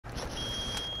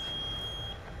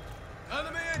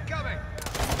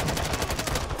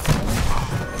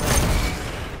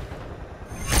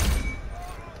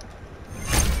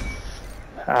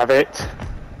Have it.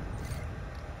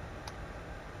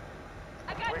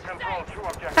 We control two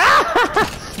objectives.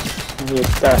 You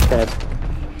dickhead.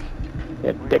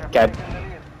 You dickhead.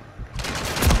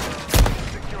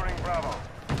 Securing Bravo.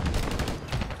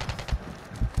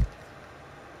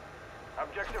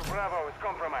 Objective Bravo is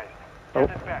compromised. Get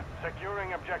it back.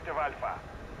 Securing Objective Alpha.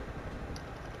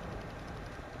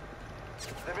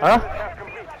 The mission is half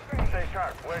complete. Stay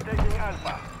sharp. We're taking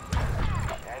Alpha.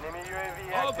 Enemy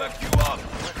UAV active. I'll back you up.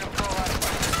 We control Alpha.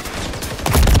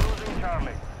 Losing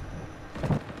Charlie.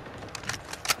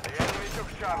 The enemy took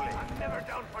Charlie. I'm never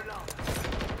down for long.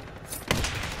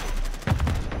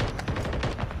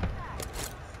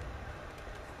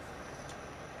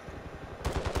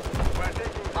 We're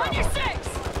taking Bravo. On your six!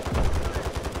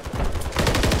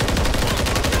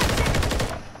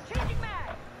 Changing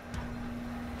mag!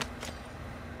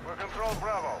 We control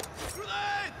Bravo.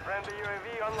 Grenade! Friendly UAV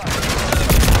online.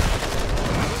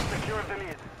 Secure the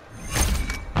lead.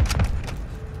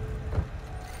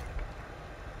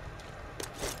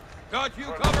 Got you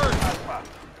We're covered. Alpha.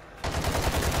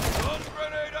 Stun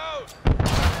grenade out.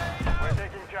 We're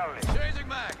taking Charlie. Changing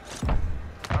mag.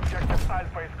 Objective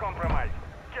Alpha is compromised.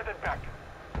 Get it back.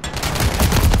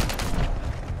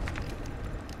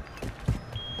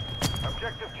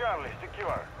 Objective Charlie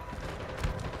secure.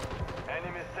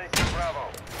 Enemies taking Bravo.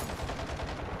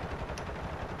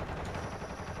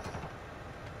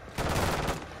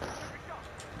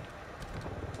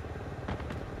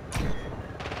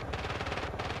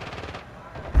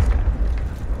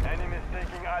 Enemies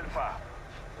taking Alpha.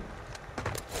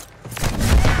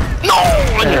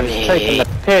 Taking the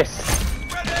piss.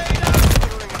 Grenade out.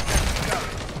 Securing Objective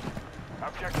Charlie.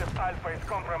 Objective Alpha is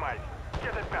compromised.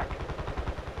 Get it back.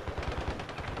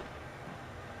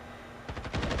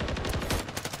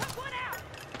 Took one out!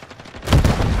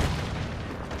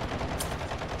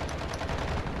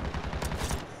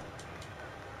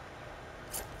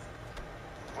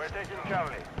 We're taking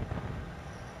Charlie.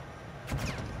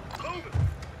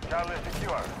 Charlie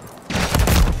secure.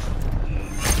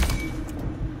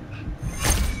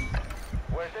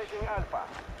 We're taking Alpha.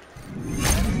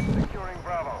 Enemy securing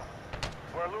Bravo.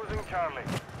 We're losing Charlie.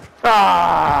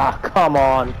 Ah, come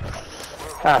on. We're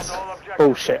holding That's all objectives.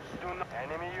 bullshit. Do not.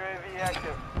 Enemy UAV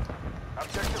active.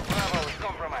 Objective Bravo is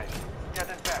compromised. Get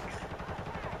it back.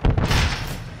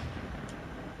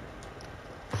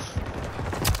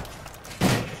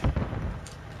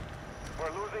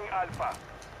 We're losing Alpha.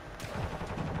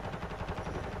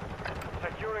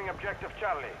 Securing Objective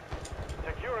Charlie.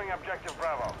 Securing Objective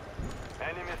Bravo.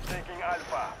 Enemies taking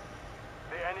Alpha.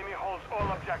 The enemy holds all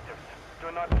objectives.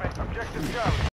 Do not face Objective Charlie.